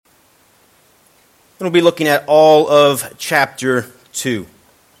And we'll be looking at all of chapter 2.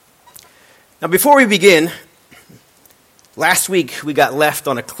 Now, before we begin, last week we got left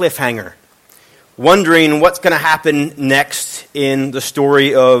on a cliffhanger, wondering what's going to happen next in the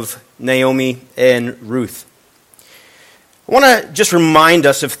story of Naomi and Ruth. I want to just remind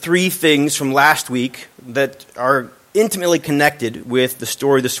us of three things from last week that are intimately connected with the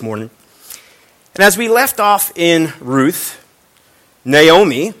story this morning. And as we left off in Ruth,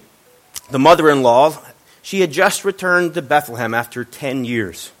 Naomi, the mother-in-law, she had just returned to Bethlehem after 10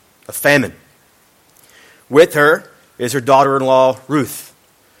 years of famine. With her is her daughter-in-law, Ruth,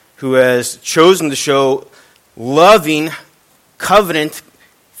 who has chosen to show loving covenant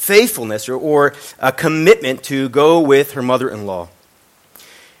faithfulness or a commitment to go with her mother-in-law.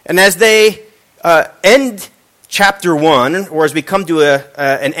 And as they end chapter 1, or as we come to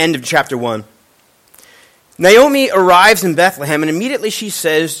an end of chapter 1, Naomi arrives in Bethlehem, and immediately she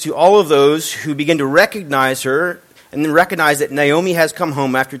says to all of those who begin to recognize her and then recognize that Naomi has come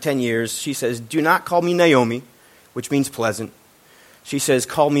home after 10 years, she says, "Do not call me Naomi," which means pleasant. She says,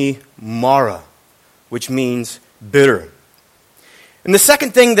 "Call me Mara," which means bitter. And the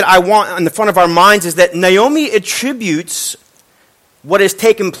second thing that I want on the front of our minds is that Naomi attributes what has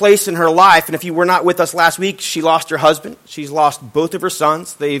taken place in her life. And if you were not with us last week, she lost her husband. She's lost both of her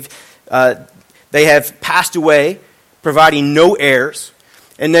sons. They have passed away, providing no heirs.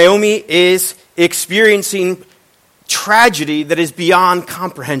 And Naomi is experiencing tragedy that is beyond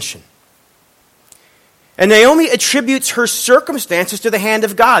comprehension. And Naomi attributes her circumstances to the hand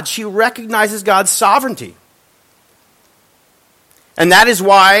of God. She recognizes God's sovereignty. And that is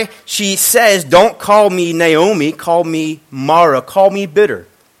why she says, "Don't call me Naomi, call me Mara, call me bitter."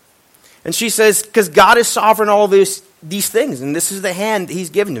 And she says, because God is sovereign all of these things, and this is the hand He's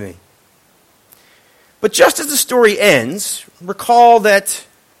given to me. But just as the story ends, recall that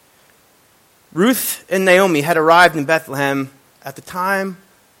Ruth and Naomi had arrived in Bethlehem at the time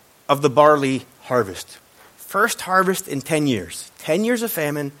of the barley harvest. First harvest in 10 years. 10 years of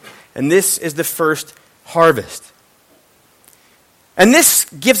famine, and this is the first harvest. And this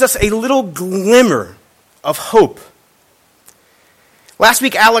gives us a little glimmer of hope. Last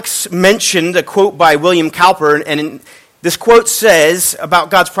week, Alex mentioned a quote by William Cowper, and this quote says about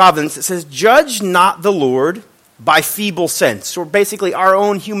God's providence, it says, "Judge not the Lord by feeble sense," or basically our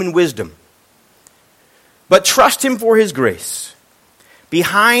own human wisdom, "but trust Him for His grace.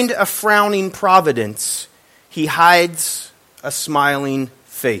 Behind a frowning providence, He hides a smiling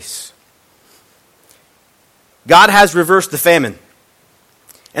face." God has reversed the famine.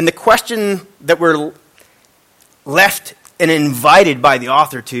 And the question that we're left and invited by the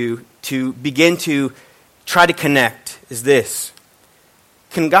author to begin to try to connect is this: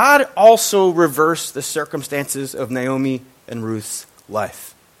 can God also reverse the circumstances of Naomi and Ruth's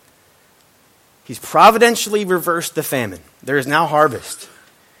life? He's providentially reversed the famine. There is now harvest.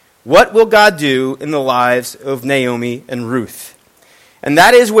 What will God do in the lives of Naomi and Ruth? And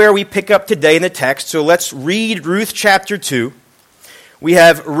that is where we pick up today in the text. So let's read Ruth chapter 2. We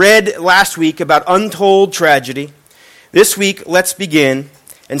have read last week about untold tragedy. This week, let's begin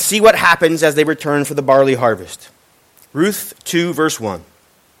and see what happens as they return for the barley harvest. Ruth 2, verse 1.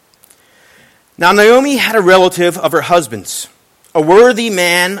 Now Naomi had a relative of her husband's, a worthy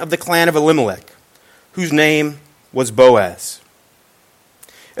man of the clan of Elimelech, whose name was Boaz.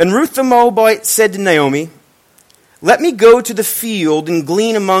 And Ruth the Moabite said to Naomi, "Let me go to the field and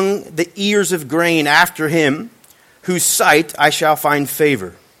glean among the ears of grain after him, whose sight I shall find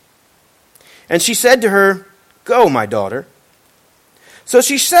favor." And she said to her, "Go, my daughter." So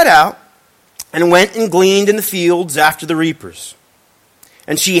she set out and went and gleaned in the fields after the reapers.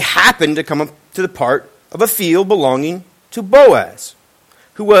 And she happened to come up to the part of a field belonging to Boaz,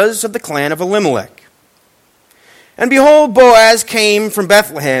 who was of the clan of Elimelech. And behold, Boaz came from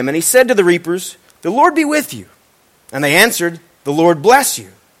Bethlehem, and he said to the reapers, "The Lord be with you." And they answered, "The Lord bless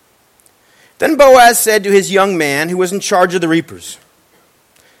you." Then Boaz said to his young man who was in charge of the reapers,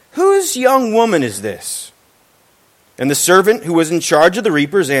 "Whose young woman is this?" And the servant who was in charge of the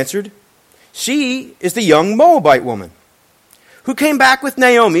reapers answered, "She is the young Moabite woman, who came back with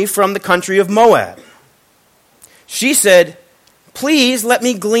Naomi from the country of Moab. She said, 'Please let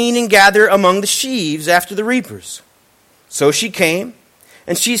me glean and gather among the sheaves after the reapers.' So she came,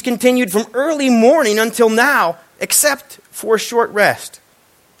 and she's continued from early morning until now, except for a short rest."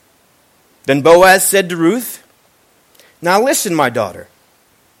 Then Boaz said to Ruth, "Now listen, my daughter.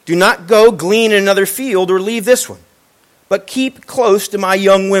 Do not go glean in another field or leave this one, but keep close to my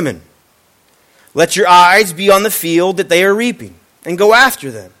young women. Let your eyes be on the field that they are reaping, and go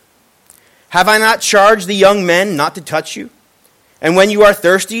after them. Have I not charged the young men not to touch you? And when you are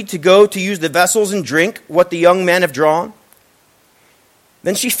thirsty, to go to use the vessels and drink what the young men have drawn?"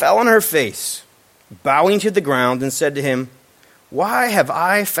 Then she fell on her face, bowing to the ground, and said to him, "Why have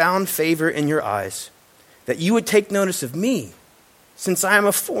I found favor in your eyes, that you would take notice of me, since I am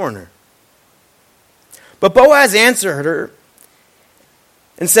a foreigner?" But Boaz answered her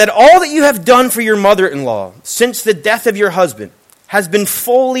and said, "All that you have done for your mother-in-law since the death of your husband has been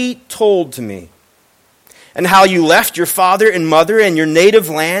fully told to me, and how you left your father and mother and your native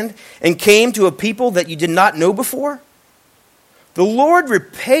land and came to a people that you did not know before. The Lord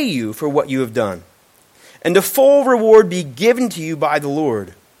repay you for what you have done, and a full reward be given to you by the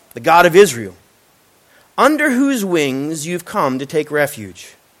Lord, the God of Israel, under whose wings you've come to take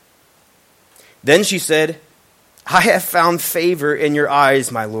refuge." Then she said, "I have found favor in your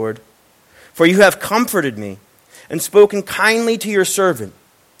eyes, my Lord, for you have comforted me and spoken kindly to your servant,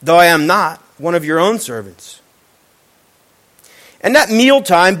 though I am not one of your own servants." And at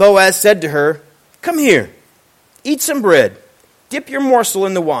mealtime Boaz said to her, "Come here, eat some bread, dip your morsel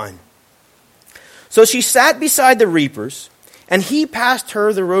in the wine." So she sat beside the reapers, and he passed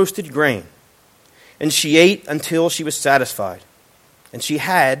her the roasted grain. And she ate until she was satisfied, and she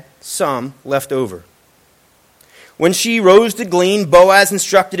had some left over. When she rose to glean, Boaz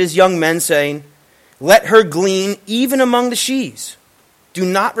instructed his young men, saying, "Let her glean even among the sheaves. Do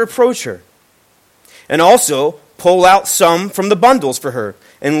not reproach her. And also pull out some from the bundles for her,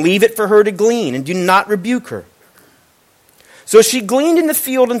 and leave it for her to glean, and do not rebuke her." So she gleaned in the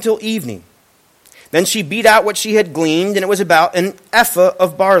field until evening. Then she beat out what she had gleaned, and it was about an ephah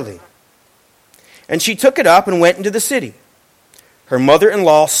of barley. And she took it up and went into the city. Her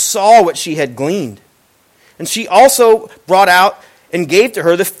mother-in-law saw what she had gleaned, and she also brought out and gave to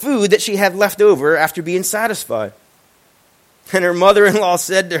her the food that she had left over after being satisfied. And her mother-in-law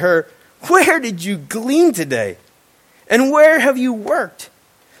said to her, "Where did you glean today? And where have you worked?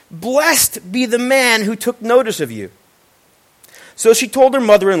 Blessed be the man who took notice of you." So she told her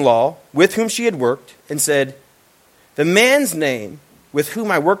mother-in-law, with whom she had worked, and said, "The man's name with whom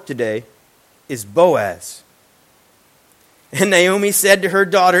I worked today is Boaz." And Naomi said to her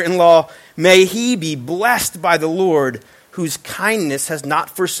daughter-in-law, "May he be blessed by the Lord, whose kindness has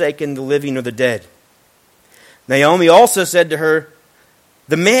not forsaken the living or the dead." Naomi also said to her,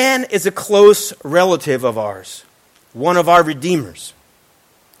 "The man is a close relative of ours, one of our redeemers."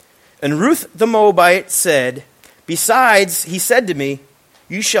 And Ruth the Moabite said, "Besides, he said to me,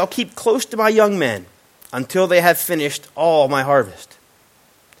 'You shall keep close to my young men until they have finished all my harvest.'"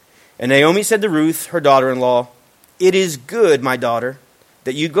 And Naomi said to Ruth, her daughter-in-law, "It is good, my daughter,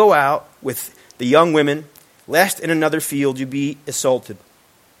 that you go out with the young women, lest in another field you be assaulted."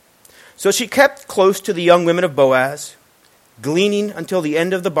 So she kept close to the young women of Boaz, gleaning until the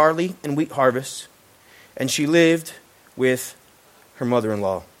end of the barley and wheat harvest, and she lived with her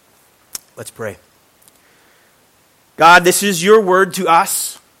mother-in-law. Let's pray. God, this is your word to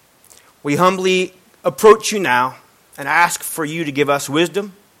us. We humbly approach you now and ask for you to give us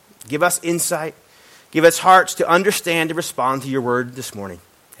wisdom, give us insight, give us hearts to understand and respond to your word this morning.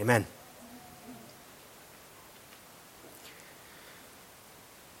 Amen.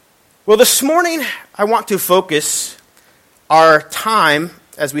 Well, this morning I want to focus our time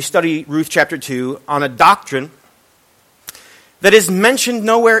as we study Ruth chapter 2 on a doctrine that is mentioned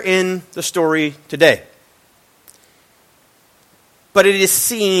nowhere in the story today. But it is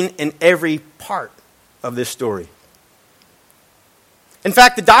seen in every part of this story. In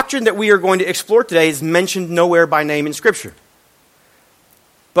fact, the doctrine that we are going to explore today is mentioned nowhere by name in Scripture.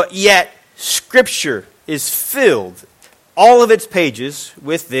 But yet, Scripture is filled, all of its pages,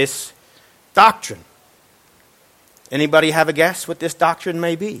 with this doctrine. Anybody have a guess what this doctrine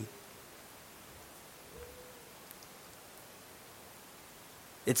may be?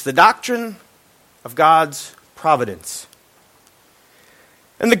 It's the doctrine of God's providence.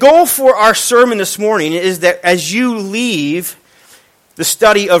 And the goal for our sermon this morning is that as you leave the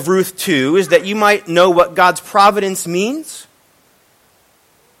study of Ruth 2, is that you might know what God's providence means,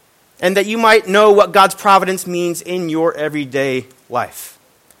 and that you might know what God's providence means in your everyday life.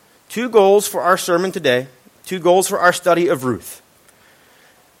 Two goals for our sermon today, two goals for our study of Ruth.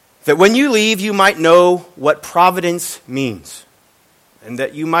 That when you leave, you might know what providence means, and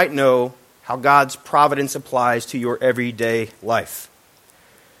that you might know how God's providence applies to your everyday life.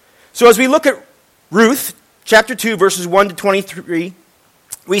 So as we look at Ruth, chapter 2, verses 1 to 23,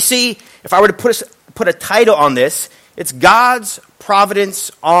 we see, if I were to put a title on this, it's God's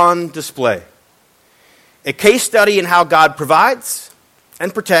providence on display. A case study in how God provides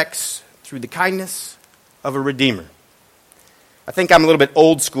and protects through the kindness of a redeemer. I think I'm a little bit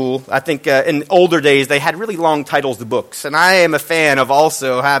old school. I think in older days they had really long titles to books, and I am a fan of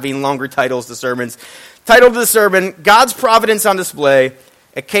also having longer titles to sermons. Title of the sermon, God's Providence on Display,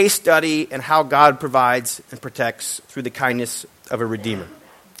 a case study in how God provides and protects through the kindness of a Redeemer.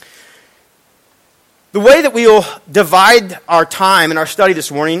 The way that we will divide our time and our study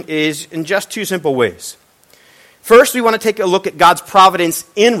this morning is in just two simple ways. First, we want to take a look at God's providence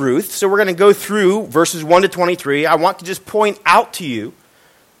in Ruth. So we're going to go through verses 1 to 23. I want to just point out to you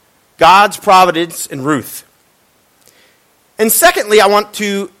God's providence in Ruth. And secondly, I want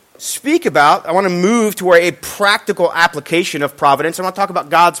to move to where a practical application of providence. I want to talk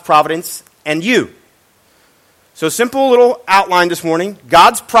about God's providence and you. So simple little outline this morning.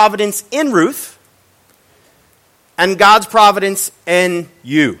 God's providence in Ruth and God's providence in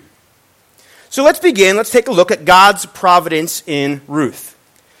you. So let's begin. Let's take a look at God's providence in Ruth.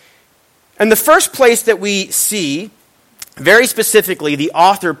 And the first place that we see, very specifically, the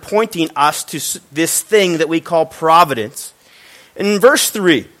author pointing us to this thing that we call providence, in verse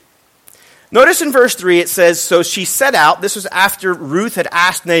 3. Notice in verse 3 it says, so she set out. This was after Ruth had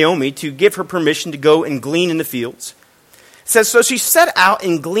asked Naomi to give her permission to go and glean in the fields. It says, so she set out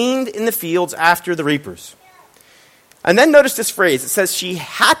and gleaned in the fields after the reapers. And then notice this phrase. It says, she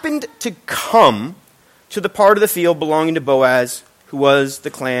happened to come to the part of the field belonging to Boaz, who was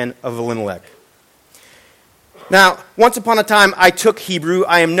the clan of Elimelech. Now, once upon a time, I took Hebrew.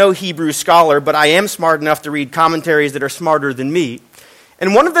 I am no Hebrew scholar, but I am smart enough to read commentaries that are smarter than me.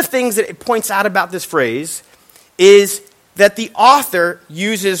 And one of the things that it points out about this phrase is that the author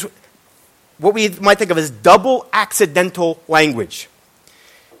uses what we might think of as double accidental language.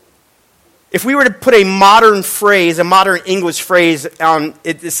 If we were to put a modern phrase, a modern English phrase on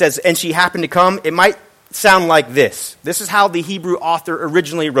it, it says, and she happened to come, it might sound like this. This is how the Hebrew author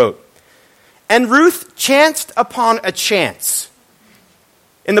originally wrote. And Ruth chanced upon a chance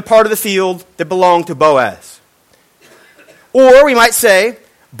in the part of the field that belonged to Boaz. Or we might say,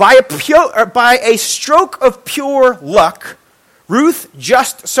 by a stroke of pure luck, Ruth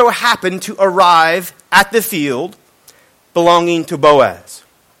just so happened to arrive at the field belonging to Boaz.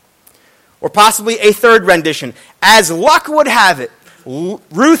 Or possibly a third rendition. As luck would have it,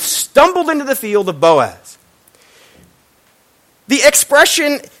 Ruth stumbled into the field of Boaz. The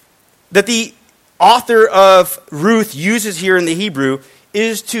expression that the author of Ruth uses here in the Hebrew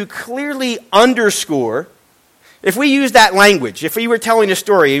is to clearly underscore, if we use that language, if we were telling a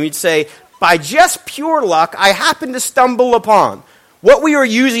story and we'd say, by just pure luck, I happened to stumble upon. What we are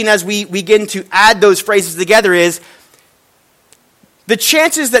using as we begin to add those phrases together is, the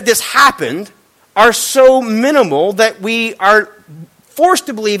chances that this happened are so minimal that we are forced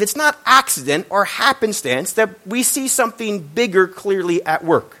to believe it's not accident or happenstance, that we see something bigger clearly at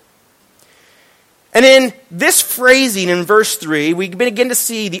work. And in this phrasing in verse 3, we begin to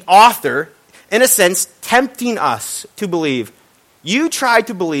see the author, in a sense, tempting us to believe. You try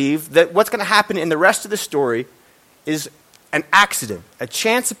to believe that what's going to happen in the rest of the story is an accident, a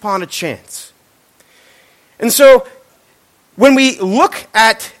chance upon a chance. And so, when we look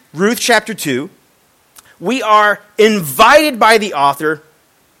at Ruth chapter 2, we are invited by the author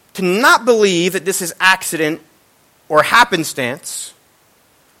to not believe that this is accident or happenstance.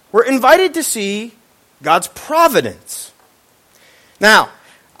 We're invited to see God's providence. Now,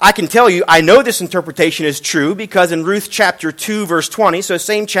 I can tell you, I know this interpretation is true because in Ruth chapter 2, verse 20, so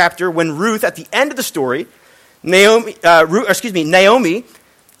same chapter, when Ruth, at the end of the story, Naomi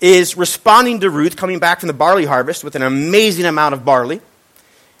is responding to Ruth coming back from the barley harvest with an amazing amount of barley.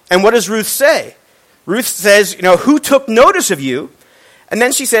 And what does Ruth say? Ruth says, who took notice of you? And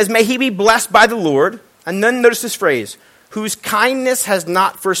then she says, may he be blessed by the Lord. And then notice this phrase, whose kindness has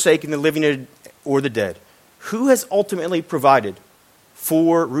not forsaken the living or the dead. Who has ultimately provided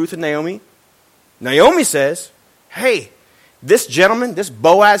for Ruth and Naomi? Naomi says, hey, this gentleman, this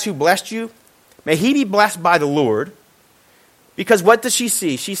Boaz who blessed you, may he be blessed by the Lord. Because what does she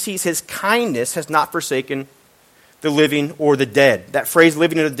see? She sees his kindness has not forsaken the living or the dead. That phrase,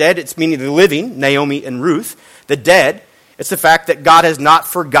 living or the dead, it's meaning the living, Naomi and Ruth. The dead, it's the fact that God has not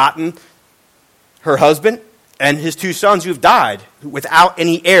forgotten her husband and his two sons who've died without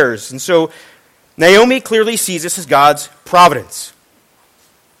any heirs. And so Naomi clearly sees this as God's providence.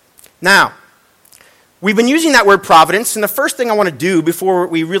 Now, we've been using that word providence, and the first thing I want to do before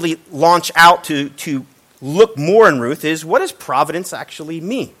we really launch out to look more in Ruth is, what does providence actually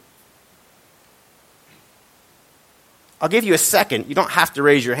mean? I'll give you a second. You don't have to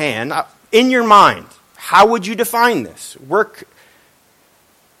raise your hand. In your mind, how would you define this?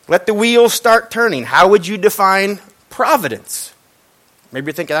 Let the wheels start turning. How would you define providence? Maybe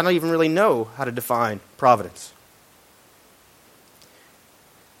you're thinking, I don't even really know how to define providence.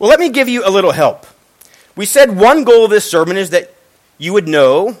 Well, let me give you a little help. We said one goal of this sermon is that you would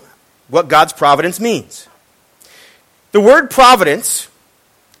know what God's providence means. The word providence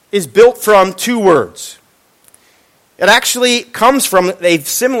is built from two words. It actually comes from a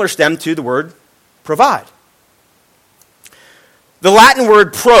similar stem to the word provide. The Latin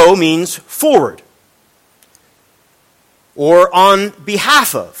word pro means forward or on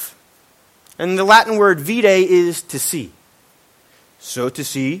behalf of. And the Latin word vide is to see. So to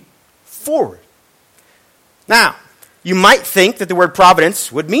see forward. Now, you might think that the word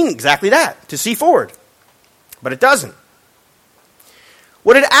providence would mean exactly that, to see forward. But it doesn't.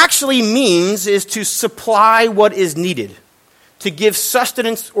 What it actually means is to supply what is needed, to give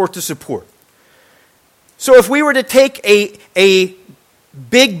sustenance or to support. So if we were to take a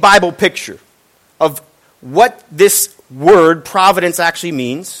big Bible picture of what this word providence actually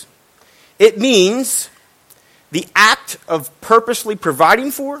means, it means the act of purposely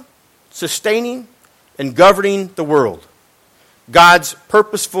providing for, sustaining, and governing the world. God's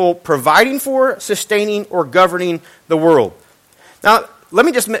purposeful providing for, sustaining, or governing the world. Now, let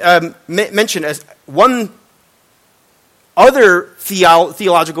me just mention as one other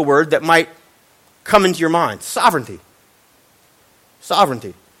theological word that might come into your mind. Sovereignty.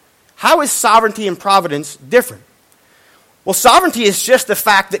 Sovereignty. How is sovereignty and providence different? Well, sovereignty is just the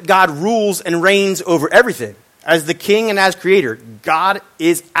fact that God rules and reigns over everything. As the king and as creator, God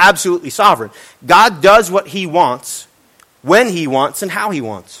is absolutely sovereign. God does what he wants, when he wants, and how he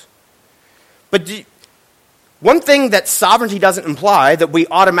wants. But one thing that sovereignty doesn't imply that we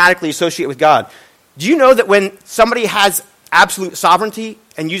automatically associate with God. Do you know that when somebody has absolute sovereignty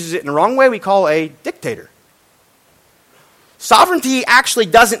and uses it in the wrong way, we call a dictator? Sovereignty actually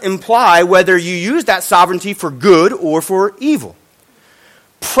doesn't imply whether you use that sovereignty for good or for evil.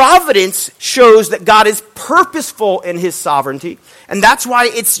 Providence shows that God is purposeful in his sovereignty, and that's why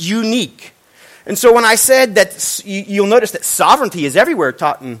it's unique. And so when I said that, you'll notice that sovereignty is everywhere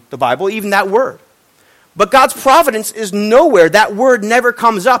taught in the Bible, even that word. But God's providence is nowhere. That word never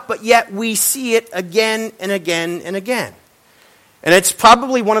comes up, but yet we see it again and again and again. And it's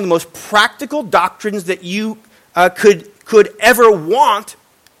probably one of the most practical doctrines that you could ever want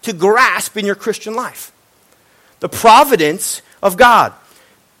to grasp in your Christian life. The providence of God.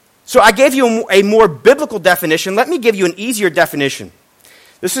 So I gave you a more biblical definition. Let me give you an easier definition.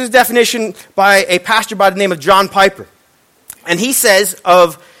 This is a definition by a pastor by the name of John Piper. And he says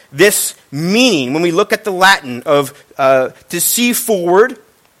of this meaning, when we look at the Latin of to see forward,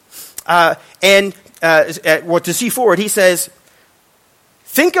 to see forward, he says,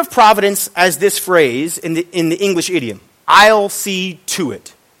 think of providence as this phrase in the English idiom, I'll see to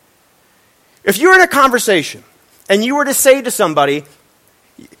it. If you're in a conversation and you were to say to somebody,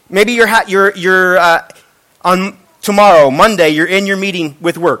 maybe you're on tomorrow, Monday, you're in your meeting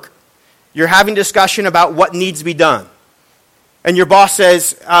with work. You're having discussion about what needs to be done. And your boss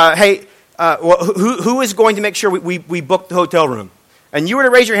says, hey, who is going to make sure we book the hotel room? And you were to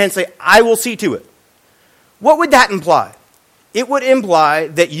raise your hand and say, I will see to it. What would that imply? It would imply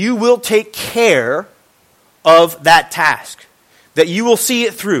that you will take care of that task. That you will see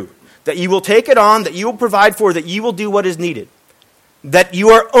it through. That you will take it on, that you will provide for, that you will do what is needed. That you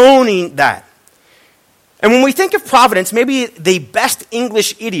are owning that. And when we think of providence, maybe the best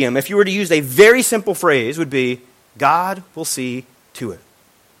English idiom, if you were to use a very simple phrase, would be, God will see to it.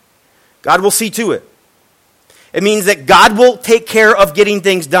 God will see to it. It means that God will take care of getting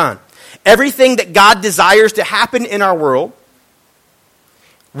things done. Everything that God desires to happen in our world,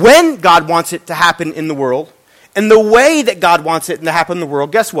 when God wants it to happen in the world, and the way that God wants it to happen in the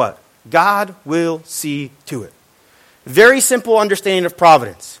world, guess what? God will see to it. Very simple understanding of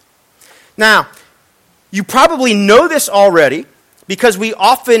providence. Now, you probably know this already because we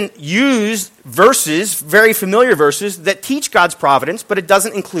often use verses, very familiar verses, that teach God's providence, but it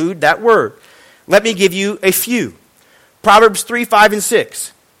doesn't include that word. Let me give you a few. Proverbs 3, 5, and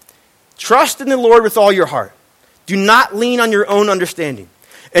 6. Trust in the Lord with all your heart. Do not lean on your own understanding.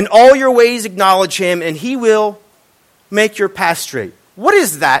 In all your ways acknowledge him, and he will make your path straight. What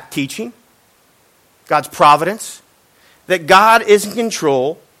is that teaching? God's providence. That God is in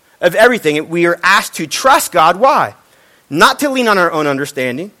control of everything. We are asked to trust God. Why? Not to lean on our own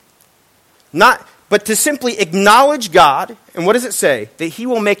understanding, but to simply acknowledge God. And what does it say? That he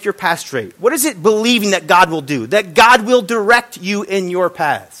will make your path straight. What is it believing that God will do? That God will direct you in your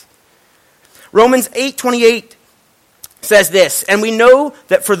paths. Romans 8:28 says this, and we know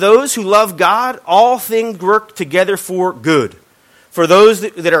that for those who love God, all things work together for good, for those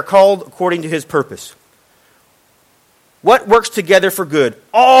that are called according to his purpose. What works together for good?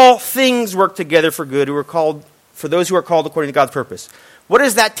 All things work together for good for those who are called according to God's purpose. What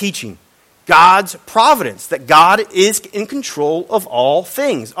is that teaching? God's providence, that God is in control of all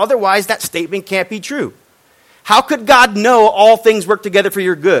things. Otherwise, that statement can't be true. How could God know all things work together for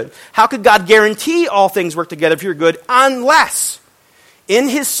your good? How could God guarantee all things work together for your good unless, in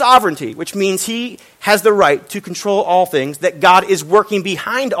his sovereignty, which means he has the right to control all things, that God is working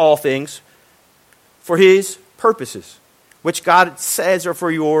behind all things for his purposes, which God says are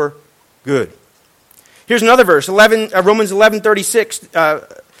for your good. Here's another verse, Romans 11:36.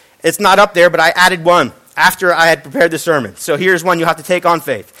 It's not up there, but I added one after I had prepared the sermon. So here's one you have to take on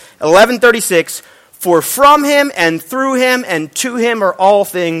faith. 11:36, for from him and through him and to him are all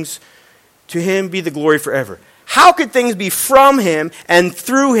things, to him be the glory forever. How could things be from him and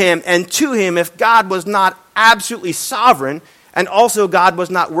through him and to him if God was not absolutely sovereign and also God was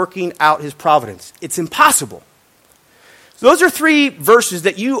not working out his providence? It's impossible. So those are three verses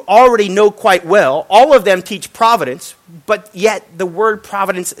that you already know quite well. All of them teach providence, but yet the word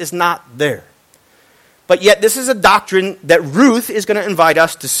providence is not there. But yet this is a doctrine that Ruth is going to invite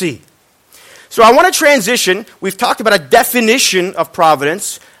us to see. So I want to transition. We've talked about a definition of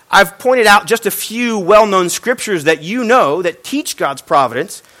providence. I've pointed out just a few well-known scriptures that you know that teach God's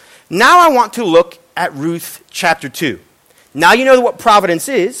providence. Now I want to look at Ruth chapter 2. Now you know what providence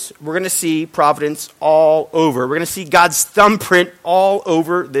is. We're going to see providence all over. We're going to see God's thumbprint all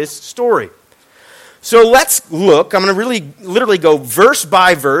over this story. So let's look. I'm going to literally go verse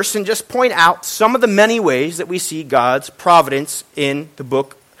by verse and just point out some of the many ways that we see God's providence in the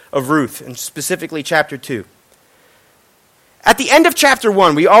book of Ruth, and specifically chapter 2. At the end of chapter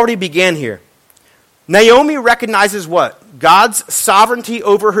 1, we already began here. Naomi recognizes what? God's sovereignty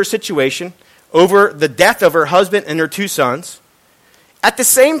over her situation, over the death of her husband and her two sons. At the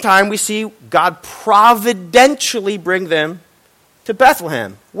same time, we see God providentially bring them to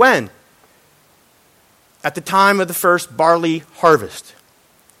Bethlehem. When? At the time of the first barley harvest.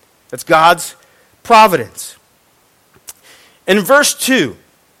 That's God's providence. In verse 2,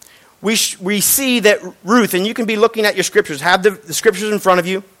 we see that Ruth, and you can be looking at your scriptures, have the scriptures in front of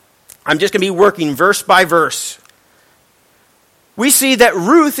you. I'm just going to be working verse by verse. We see that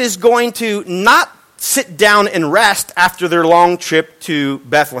Ruth is going to not sit down and rest after their long trip to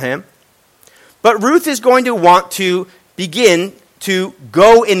Bethlehem, but Ruth is going to want to begin to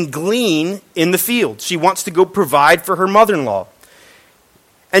go and glean in the field. She wants to go provide for her mother-in-law.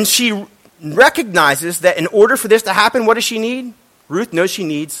 And she recognizes that in order for this to happen, what does she need? Ruth knows she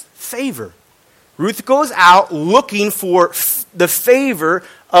needs favor. Ruth goes out looking for the favor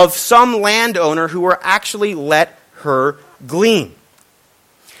of some landowner who will actually let her glean.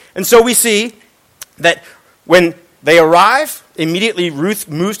 And so we see that when they arrive, immediately Ruth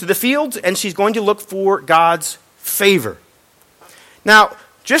moves to the fields and she's going to look for God's favor. Now,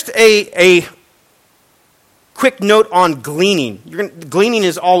 just a quick note on gleaning. Gleaning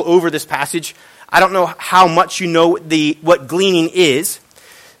is all over this passage. I don't know how much you know what gleaning is.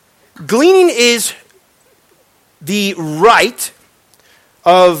 Gleaning is the right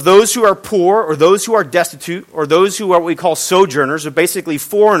of those who are poor or those who are destitute or those who are what we call sojourners, or basically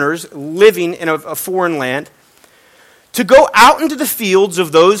foreigners living in a foreign land, to go out into the fields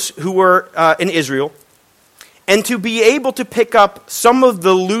of those who were in Israel and to be able to pick up some of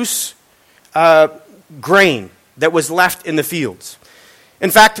the loose grain that was left in the fields. In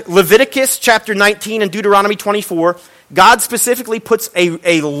fact, Leviticus chapter 19 and Deuteronomy 24, God specifically puts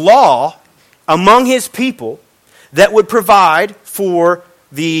a law among his people that would provide for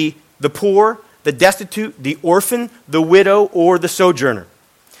the poor, the destitute, the orphan, the widow, or the sojourner.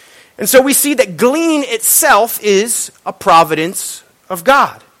 And so we see that gleaning itself is a providence of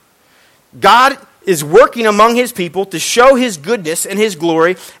God. God is working among his people to show his goodness and his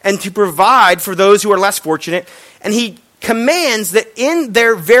glory and to provide for those who are less fortunate. And he commands that in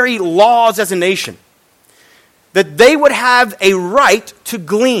their very laws as a nation, that they would have a right to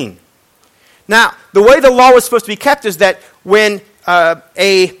glean. Now, the way the law was supposed to be kept is that when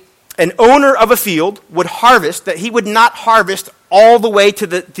an owner of a field would harvest, that he would not harvest all the way to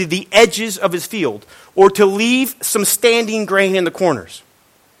the edges of his field, or to leave some standing grain in the corners.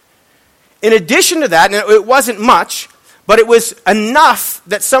 In addition to that, and it wasn't much, but it was enough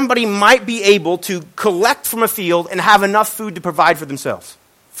that somebody might be able to collect from a field and have enough food to provide for themselves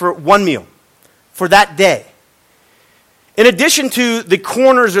for one meal, for that day. In addition to the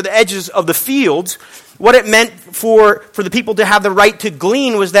corners or the edges of the fields, what it meant for the people to have the right to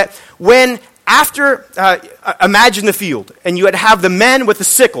glean was that imagine the field, and you would have the men with the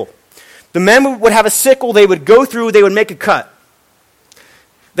sickle. The men would have a sickle, they would go through, they would make a cut.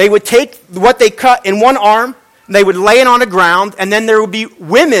 They would take what they cut in one arm, they would lay it on the ground, and then there would be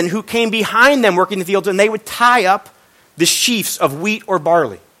women who came behind them working the fields, and they would tie up the sheaves of wheat or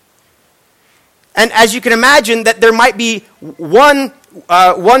barley. And as you can imagine, that there might be one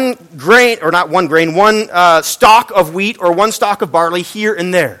stalk of wheat or one stalk of barley here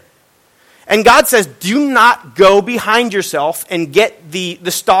and there. And God says, do not go behind yourself and get the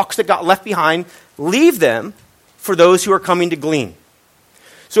stalks that got left behind. Leave them for those who are coming to glean.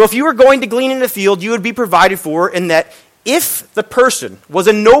 So if you were going to glean in the field, you would be provided for in that if the person was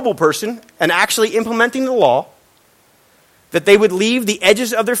a noble person and actually implementing the law, that they would leave the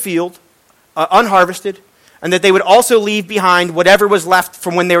edges of their field unharvested, and that they would also leave behind whatever was left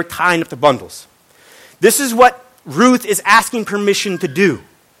from when they were tying up the bundles. This is what Ruth is asking permission to do.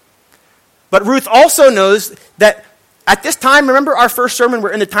 But Ruth also knows that at this time, remember our first sermon,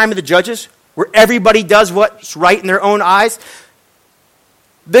 we're in the time of the judges, where everybody does what's right in their own eyes.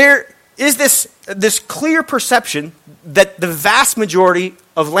 There is this clear perception that the vast majority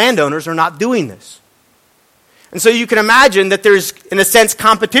of landowners are not doing this. And so you can imagine that there's, in a sense,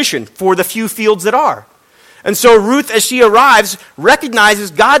 competition for the few fields that are. And so Ruth, as she arrives,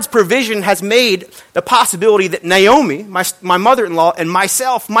 recognizes God's provision has made the possibility that Naomi, my mother-in-law, and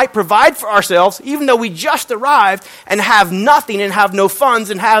myself might provide for ourselves, even though we just arrived and have nothing and have no funds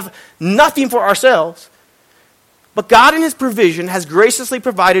and have nothing for ourselves. But God in his provision has graciously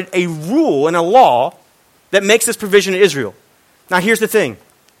provided a rule and a law that makes this provision in Israel. Now here's the thing.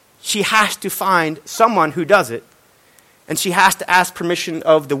 She has to find someone who does it, and she has to ask permission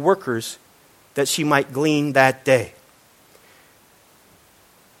of the workers that she might glean that day.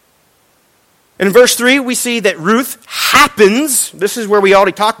 In verse 3, we see that Ruth happens, this is where we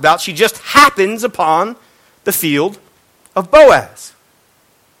already talked about, she just happens upon the field of Boaz.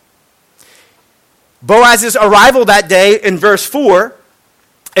 Boaz's arrival that day in verse 4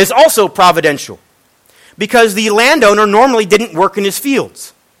 is also providential, because the landowner normally didn't work in his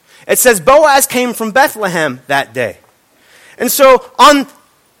fields. It says Boaz came from Bethlehem that day. And so on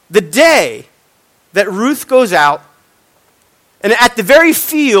the day that Ruth goes out, and at the very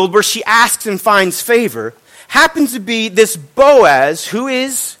field where she asks and finds favor, happens to be this Boaz, who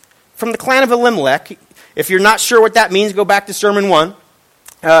is from the clan of Elimelech. If you're not sure what that means, go back to Sermon 1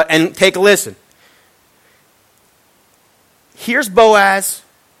 and take a listen. Here's Boaz,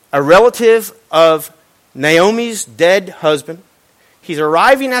 a relative of Naomi's dead husband. He's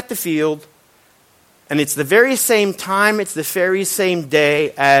arriving at the field, and it's the very same time, it's the very same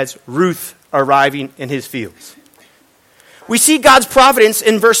day as Ruth arriving in his fields. We see God's providence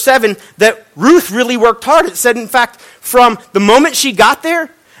in verse 7 that Ruth really worked hard. It said, in fact, from the moment she got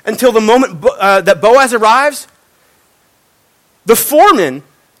there until the moment that Boaz arrives, the foreman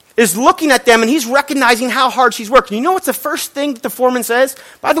is looking at them and he's recognizing how hard she's worked. And you know what's the first thing that the foreman says?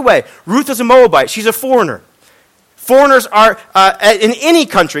 By the way, Ruth is a Moabite. She's a foreigner. Foreigners are, in any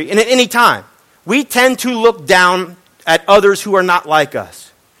country and at any time, we tend to look down at others who are not like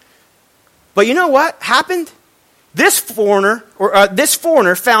us. But you know what happened? This foreigner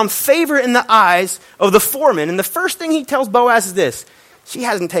found favor in the eyes of the foreman. And the first thing he tells Boaz is this: she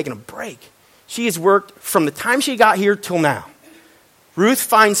hasn't taken a break. She has worked from the time she got here till now. Ruth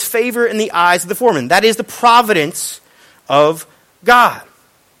finds favor in the eyes of the foreman. That is the providence of God.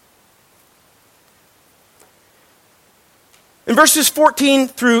 In verses 14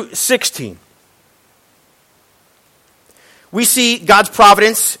 through 16, we see God's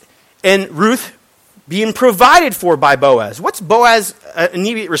providence in Ruth being provided for by Boaz. What's Boaz's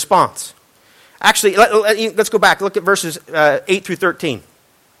immediate response? Actually, let's go back. Look at verses 8 through 13.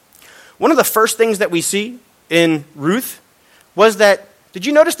 One of the first things that we see in Ruth was that, did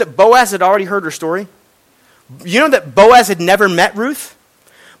you notice that Boaz had already heard her story? You know that Boaz had never met Ruth?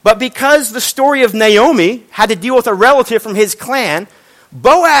 But because the story of Naomi had to deal with a relative from his clan,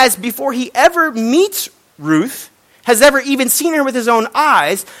 Boaz, before he ever meets Ruth, has ever even seen her with his own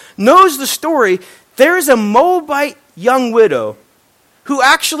eyes, knows the story. There is a Moabite young widow who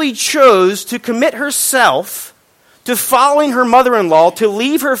actually chose to commit herself to following her mother-in-law, to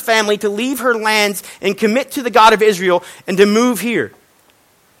leave her family, to leave her lands, and commit to the God of Israel, and to move here.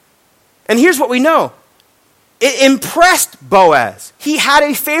 And here's what we know. It impressed Boaz. He had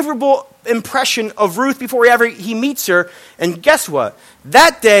a favorable impression of Ruth before he meets her. And guess what?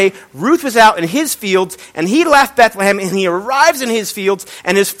 That day, Ruth was out in his fields, and he left Bethlehem, and he arrives in his fields,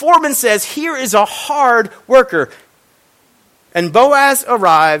 and his foreman says, here is a hard worker. And Boaz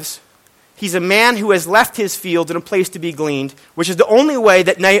arrives. He's a man who has left his fields in a place to be gleaned, which is the only way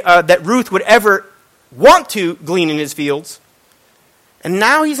that Ruth would ever want to glean in his fields. And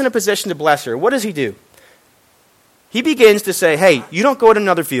now he's in a position to bless her. What does he do? He begins to say, hey, you don't go to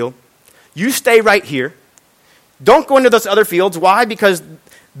another field. You stay right here. Don't go into those other fields. Why? Because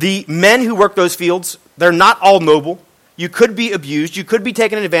the men who work those fields, they're not all noble. You could be abused. You could be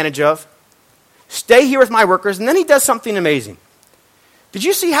taken advantage of. Stay here with my workers. And then he does something amazing. Did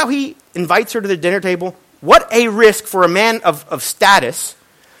you see how he invites her to the dinner table? What a risk for a man of status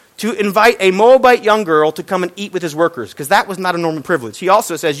to invite a Moabite young girl to come and eat with his workers, because that was not a normal privilege. He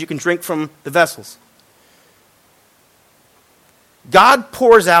also says you can drink from the vessels. God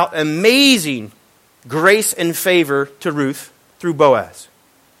pours out amazing grace and favor to Ruth through Boaz.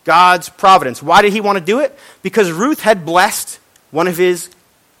 God's providence. Why did he want to do it? Because Ruth had blessed one of his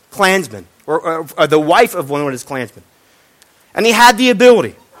clansmen, or the wife of one of his clansmen. And he had the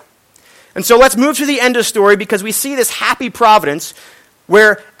ability. And so let's move to the end of the story, because we see this happy providence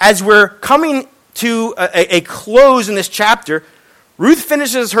where, as we're coming to a close in this chapter, Ruth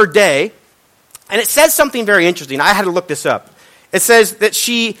finishes her day, and it says something very interesting. I had to look this up. It says that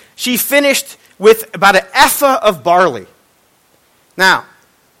she finished with about an ephah of barley. Now,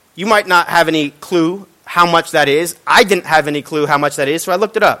 you might not have any clue how much that is. I didn't have any clue how much that is, so I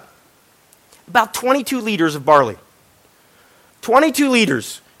looked it up. About 22 liters of barley. 22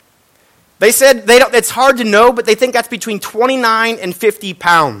 liters. They said it's hard to know, but they think that's between 29 and 50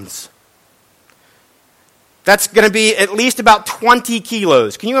 pounds. That's going to be at least about 20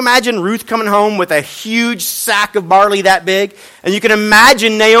 kilos. Can you imagine Ruth coming home with a huge sack of barley that big? And you can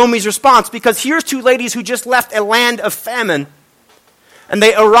imagine Naomi's response, because here's two ladies who just left a land of famine, and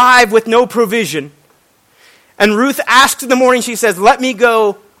they arrive with no provision. And Ruth asks in the morning, she says, "Let me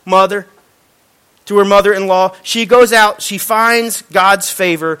go, mother," to her mother-in-law. She goes out, she finds God's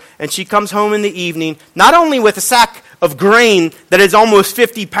favor, and she comes home in the evening, not only with a sack of grain that is almost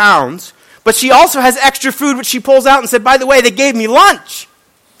 50 pounds, but she also has extra food, which she pulls out and said, "By the way, they gave me lunch.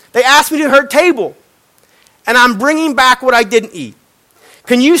 They asked me to her table, and I'm bringing back what I didn't eat."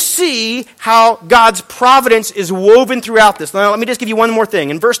 Can you see how God's providence is woven throughout this? Now, let me just give you one more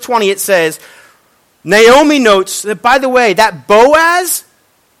thing. In verse 20, it says, Naomi notes that, by the way, that Boaz,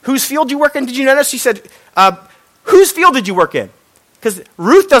 whose field you work in, did you notice? She said, whose field did you work in? Because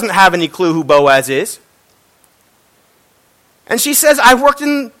Ruth doesn't have any clue who Boaz is. And she says, "I worked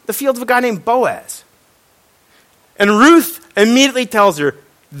in the field of a guy named Boaz." And Ruth immediately tells her,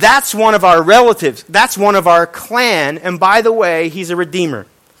 "That's one of our relatives. That's one of our clan. And by the way, he's a redeemer."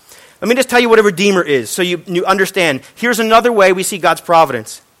 Let me just tell you what a redeemer is so you understand. Here's another way we see God's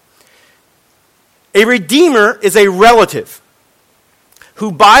providence. A redeemer is a relative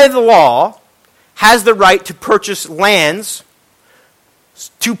who by the law has the right to purchase lands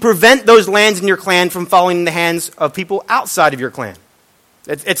to prevent those lands in your clan from falling in the hands of people outside of your clan.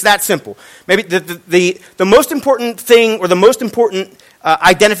 It's that simple. Maybe the most important thing, or the most important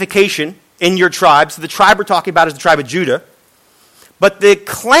identification in your tribe, so the tribe we're talking about is the tribe of Judah, but the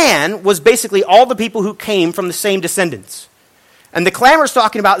clan was basically all the people who came from the same descendants. And the clan we're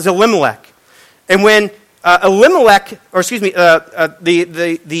talking about is Elimelech. And when the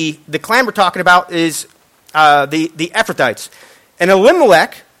clan we're talking about is the Ephrathites. And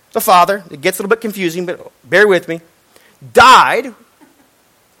Elimelech, the father, it gets a little bit confusing, but bear with me, died.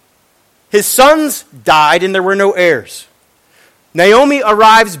 His sons died, and there were no heirs. Naomi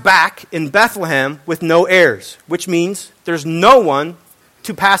arrives back in Bethlehem with no heirs, which means there's no one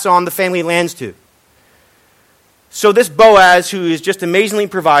to pass on the family lands to. So this Boaz, who is just amazingly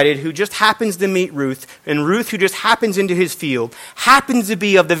provided, who just happens to meet Ruth, and Ruth, who just happens into his field, happens to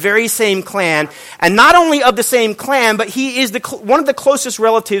be of the very same clan, and not only of the same clan, but he is one of the closest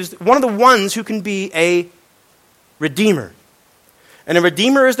relatives, one of the ones who can be a redeemer. And a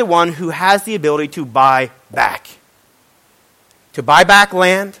redeemer is the one who has the ability to buy back. To buy back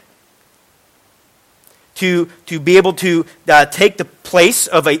land, to be able to take the place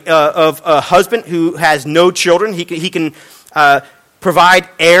of a husband who has no children. He can provide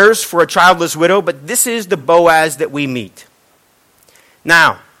heirs for a childless widow, but this is the Boaz that we meet.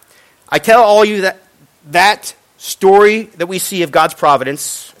 Now, I tell all you that story that we see of God's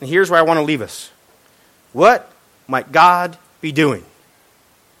providence, and here's where I want to leave us. What might God be doing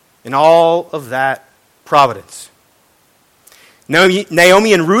in all of that providence?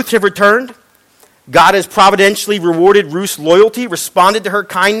 Naomi and Ruth have returned. God has providentially rewarded Ruth's loyalty, responded to her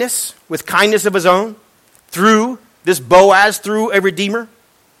kindness with kindness of his own through this Boaz, through a redeemer.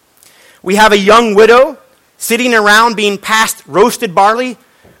 We have a young widow sitting around being passed roasted barley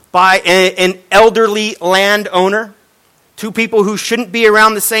by an elderly landowner. Two people who shouldn't be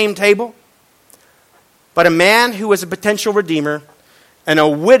around the same table. But a man who was a potential redeemer and a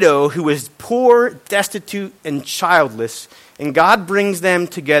widow who is poor, destitute, and childless. And God brings them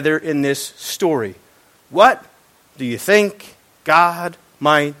together in this story. What do you think God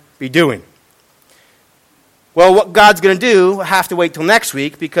might be doing? Well, what God's going to do, we'll have to wait till next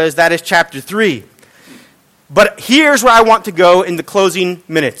week, because that is chapter 3. But here's where I want to go in the closing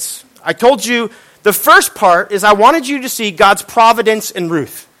minutes. I told you the first part is I wanted you to see God's providence in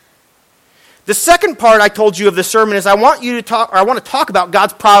Ruth. The second part I told you of the sermon is I want to talk about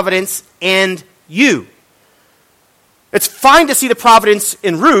God's providence and you. It's fine to see the providence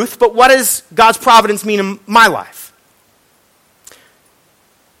in Ruth, but what does God's providence mean in my life?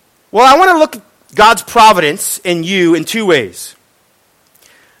 Well, I want to look at God's providence in you in two ways.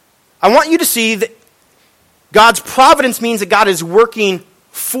 I want you to see that God's providence means that God is working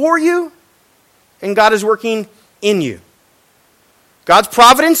for you and God is working in you. God's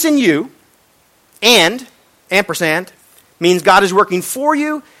providence in you and, ampersand, means God is working for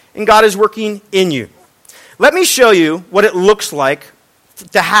you and God is working in you. Let me show you what it looks like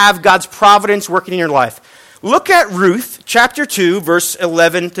to have God's providence working in your life. Look at Ruth chapter 2, verse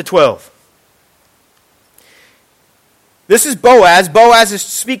 11 to 12. This is Boaz. Boaz is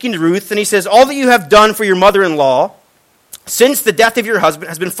speaking to Ruth, and he says, "All that you have done for your mother-in-law since the death of your husband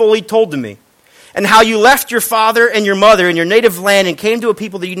has been fully told to me, and how you left your father and your mother in your native land and came to a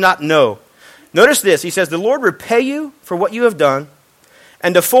people that you did not know." Notice this. He says, "The Lord repay you for what you have done,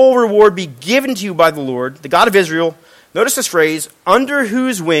 and a full reward be given to you by the Lord, the God of Israel." Notice this phrase, "under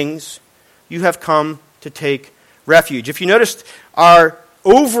whose wings you have come to take refuge." If you noticed, our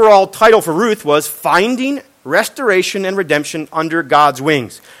overall title for Ruth was Finding Restoration and Redemption Under God's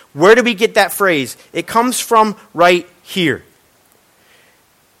Wings. Where do we get that phrase? It comes from right here.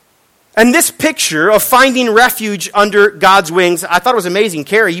 And this picture of finding refuge under God's wings, I thought it was amazing.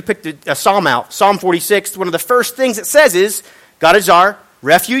 Carrie, you picked a psalm out. Psalm 46, one of the first things it says is, God is our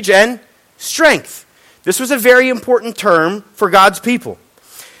refuge and strength. This was a very important term for God's people.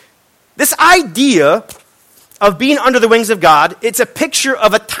 This idea of being under the wings of God, it's a picture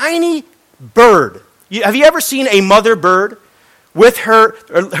of a tiny bird. Have you ever seen a mother bird with her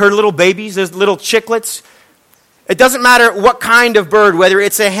little babies, those little chicklets? It doesn't matter what kind of bird, whether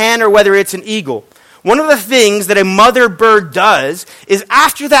it's a hen or whether it's an eagle. One of the things that a mother bird does is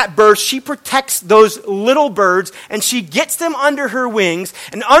after that birth, she protects those little birds and she gets them under her wings.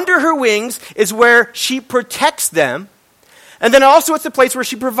 And under her wings is where she protects them. And then also it's the place where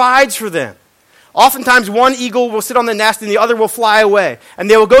she provides for them. Oftentimes one eagle will sit on the nest and the other will fly away. And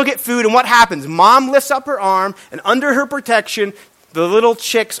they will go get food, and what happens? Mom lifts up her arm, and under her protection, the little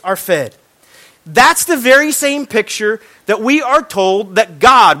chicks are fed. That's the very same picture that we are told that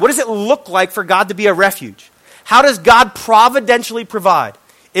God, what does it look like for God to be a refuge? How does God providentially provide?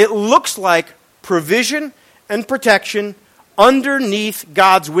 It looks like provision and protection underneath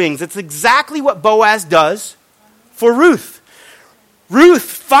God's wings. It's exactly what Boaz does for Ruth. Ruth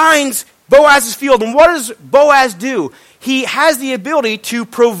finds Boaz's field, and what does Boaz do? He has the ability to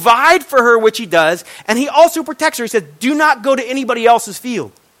provide for her, which he does, and he also protects her. He says, do not go to anybody else's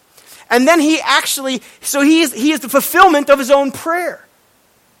field. And then he is the fulfillment of his own prayer.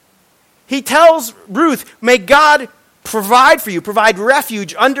 He tells Ruth, may God provide for you, provide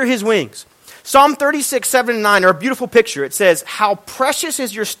refuge under his wings. Psalm 36, 7 and 9 are a beautiful picture. It says, how precious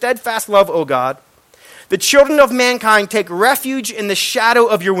is your steadfast love, O God. The children of mankind take refuge in the shadow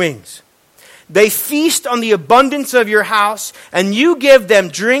of your wings. They feast on the abundance of your house, and you give them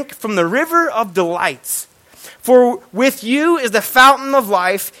drink from the river of delights. For with you is the fountain of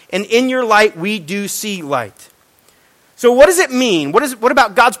life, and in your light we do see light. So what does it mean? What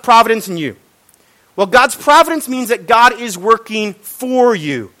about God's providence in you? Well, God's providence means that God is working for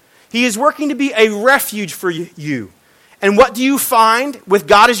you. He is working to be a refuge for you. And what do you find with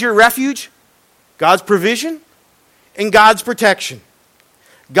God as your refuge? God's provision and God's protection.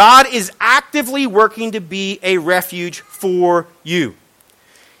 God is actively working to be a refuge for you.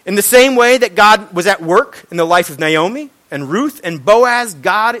 In the same way that God was at work in the life of Naomi and Ruth and Boaz,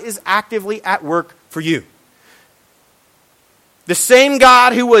 God is actively at work for you. The same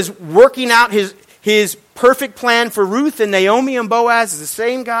God who was working out his perfect plan for Ruth and Naomi and Boaz is the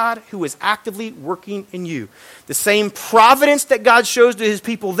same God who is actively working in you. The same providence that God shows to his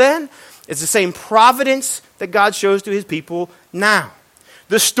people then is the same providence that God shows to his people now.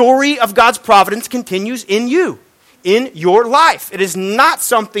 The story of God's providence continues in you, in your life. It is not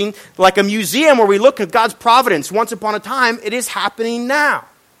something like a museum where we look at God's providence once upon a time. It is happening now.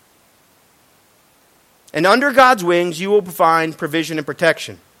 And under God's wings, you will find provision and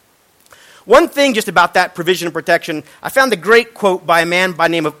protection. One thing just about that provision and protection, I found a great quote by a man by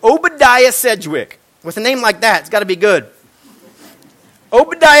the name of Obadiah Sedgwick. With a name like that, it's got to be good.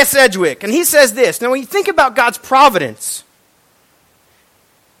 Obadiah Sedgwick. And he says this. Now, when you think about God's providence,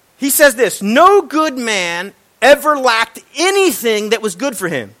 he says this, no good man ever lacked anything that was good for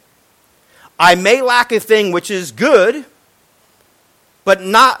him. I may lack a thing which is good, but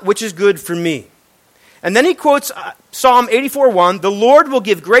not which is good for me. And then he quotes Psalm 84:1, "The Lord will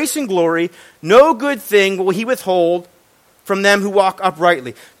give grace and glory, no good thing will he withhold from them who walk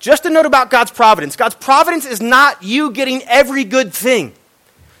uprightly." Just a note about God's providence. God's providence is not you getting every good thing.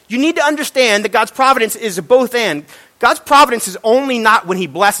 You need to understand that God's providence is a both and. God's providence is only not when he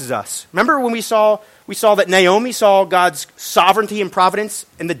blesses us. Remember when we saw that Naomi saw God's sovereignty and providence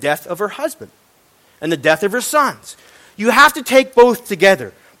in the death of her husband and the death of her sons. You have to take both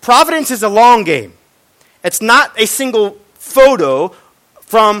together. Providence is a long game. It's not a single photo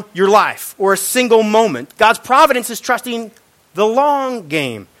from your life or a single moment. God's providence is trusting the long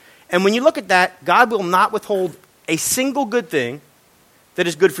game. And when you look at that, God will not withhold a single good thing that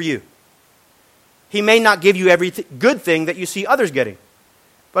is good for you. He may not give you every good thing that you see others getting,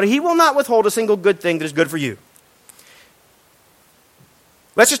 but he will not withhold a single good thing that is good for you.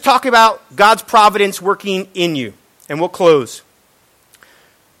 Let's just talk about God's providence working in you, and we'll close.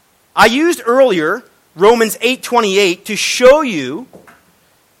 I used earlier Romans 8:28 to show you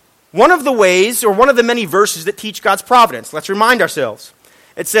one of the ways, or one of the many verses that teach God's providence. Let's remind ourselves.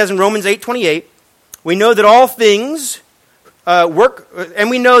 It says in Romans 8:28, we know that all things work, and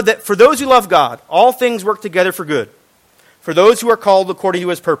we know that for those who love God, all things work together for good, for those who are called according to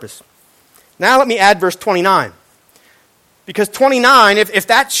his purpose. Now let me add verse 29. Because 29, if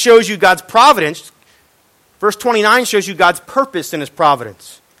that shows you God's providence, verse 29 shows you God's purpose in his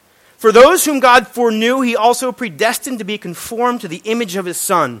providence. For those whom God foreknew, he also predestined to be conformed to the image of his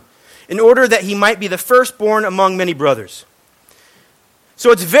Son, in order that he might be the firstborn among many brothers.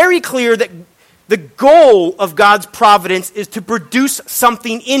 So it's very clear that the goal of God's providence is to produce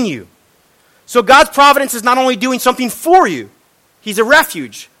something in you. So God's providence is not only doing something for you. He's a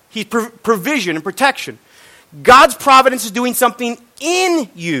refuge. He's provision and protection. God's providence is doing something in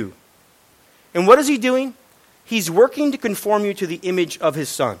you. And what is he doing? He's working to conform you to the image of his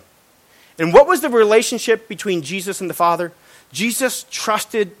Son. And what was the relationship between Jesus and the Father? Jesus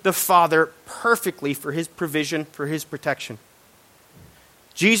trusted the Father perfectly for his provision, for his protection.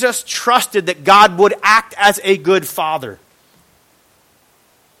 Jesus trusted that God would act as a good father.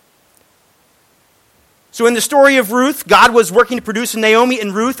 So in the story of Ruth, God was working to produce in Naomi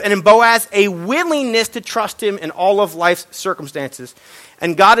and Ruth and in Boaz a willingness to trust him in all of life's circumstances.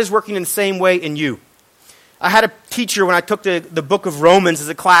 And God is working in the same way in you. I had a teacher when I took the book of Romans as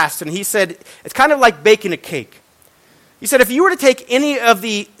a class, and he said, it's kind of like baking a cake. He said, if you were to take any of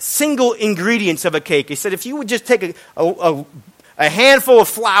the single ingredients of a cake, he said, if you would just take a handful of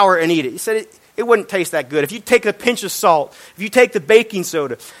flour and eat it, he said, it wouldn't taste that good. If you take a pinch of salt, if you take the baking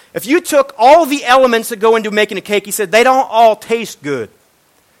soda, if you took all the elements that go into making a cake, he said, they don't all taste good.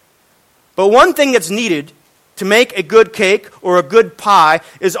 But one thing that's needed to make a good cake or a good pie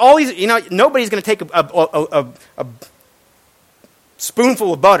is all these, nobody's going to take a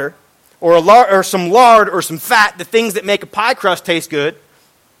spoonful of butter or some lard or some fat, the things that make a pie crust taste good.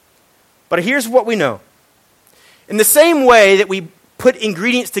 But here's what we know. In the same way that we put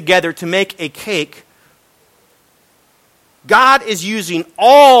ingredients together to make a cake, God is using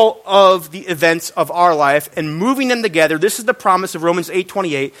all of the events of our life and moving them together. This is the promise of Romans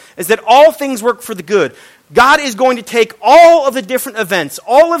 8:28, is that all things work for the good. God is going to take all of the different events,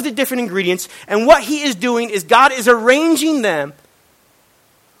 all of the different ingredients, and what he is doing is God is arranging them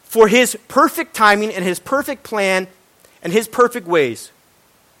for his perfect timing and his perfect plan and his perfect ways,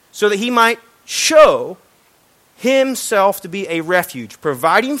 so that he might show himself to be a refuge,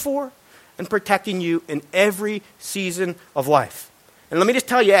 providing for and protecting you in every season of life. And let me just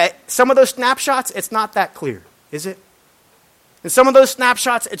tell you, some of those snapshots, it's not that clear, is it? In some of those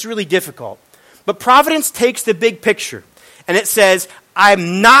snapshots, it's really difficult. But providence takes the big picture, and it says,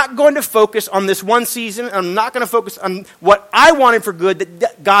 I'm not going to focus on this one season, I'm not going to focus on what I wanted for good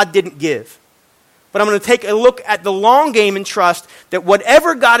that God didn't give. But I'm going to take a look at the long game and trust that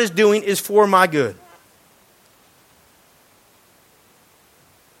whatever God is doing is for my good.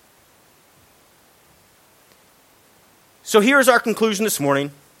 So here's our conclusion this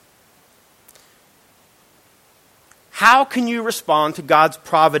morning. How can you respond to God's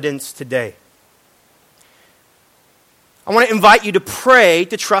providence today? I want to invite you to pray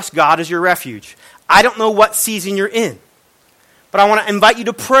to trust God as your refuge. I don't know what season you're in, but I want to invite you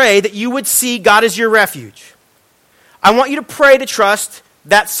to pray that you would see God as your refuge. I want you to pray to trust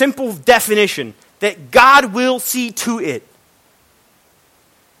that simple definition, that God will see to it.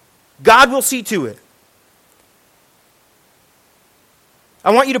 God will see to it.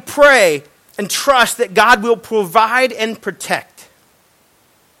 I want you to pray and trust that God will provide and protect.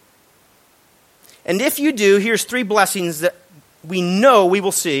 And if you do, here's 3 blessings that we know we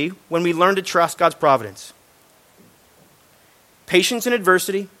will see when we learn to trust God's providence. Patience in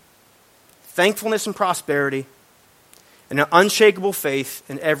adversity, thankfulness and prosperity, and an unshakable faith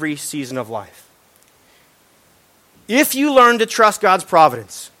in every season of life. If you learn to trust God's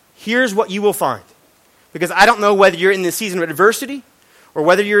providence, here's what you will find. Because I don't know whether you're in the season of adversity or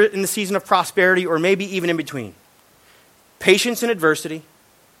whether you're in the season of prosperity or maybe even in between. Patience in adversity,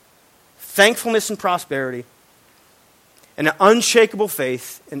 thankfulness in prosperity, and an unshakable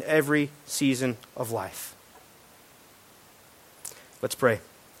faith in every season of life. Let's pray.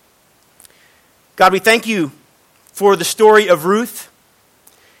 God, we thank you for the story of Ruth.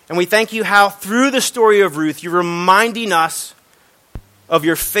 And we thank you how through the story of Ruth, you're reminding us of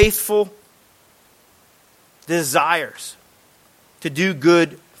your faithful desires to do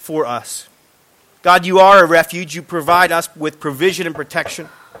good for us. God, you are a refuge. You provide us with provision and protection.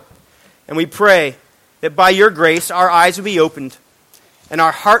 And we pray that by your grace, our eyes will be opened and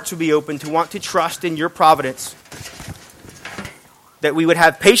our hearts will be open to want to trust in your providence. That we would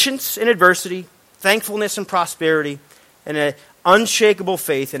have patience in adversity, thankfulness in prosperity, and an unshakable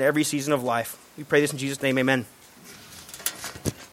faith in every season of life. We pray this in Jesus' name, amen.